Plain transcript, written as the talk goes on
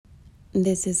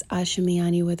This is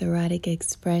Ashamiani with Erotic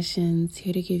Expressions,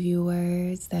 here to give you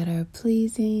words that are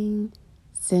pleasing,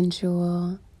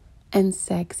 sensual, and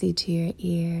sexy to your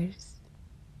ears.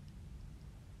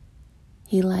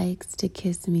 He likes to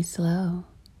kiss me slow.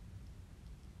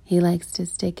 He likes to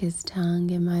stick his tongue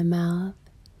in my mouth.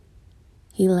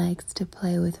 He likes to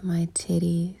play with my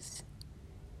titties.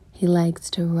 He likes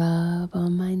to rub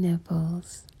on my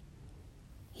nipples.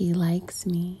 He likes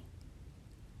me.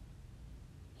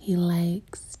 He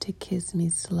likes to kiss me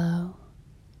slow.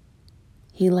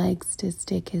 He likes to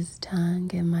stick his tongue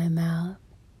in my mouth.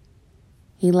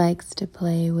 He likes to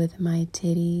play with my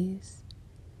titties.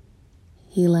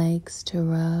 He likes to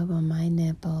rub on my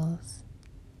nipples.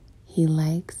 He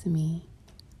likes me.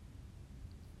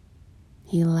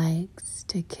 He likes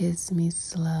to kiss me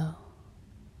slow.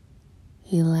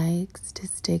 He likes to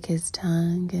stick his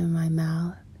tongue in my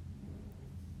mouth.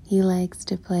 He likes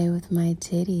to play with my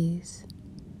titties.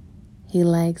 He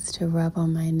likes to rub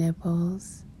on my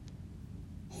nipples.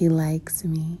 He likes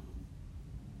me.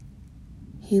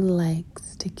 He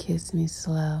likes to kiss me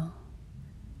slow.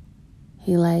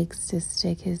 He likes to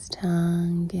stick his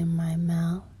tongue in my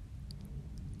mouth.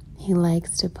 He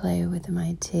likes to play with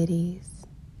my titties.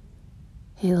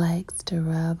 He likes to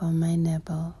rub on my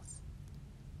nipples.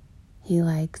 He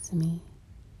likes me.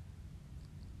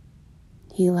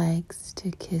 He likes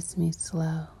to kiss me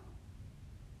slow.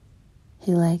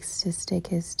 He likes to stick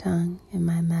his tongue in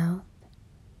my mouth.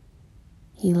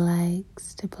 He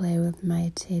likes to play with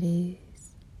my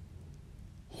titties.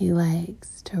 He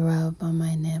likes to rub on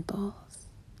my nipples.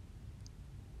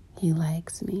 He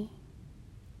likes me.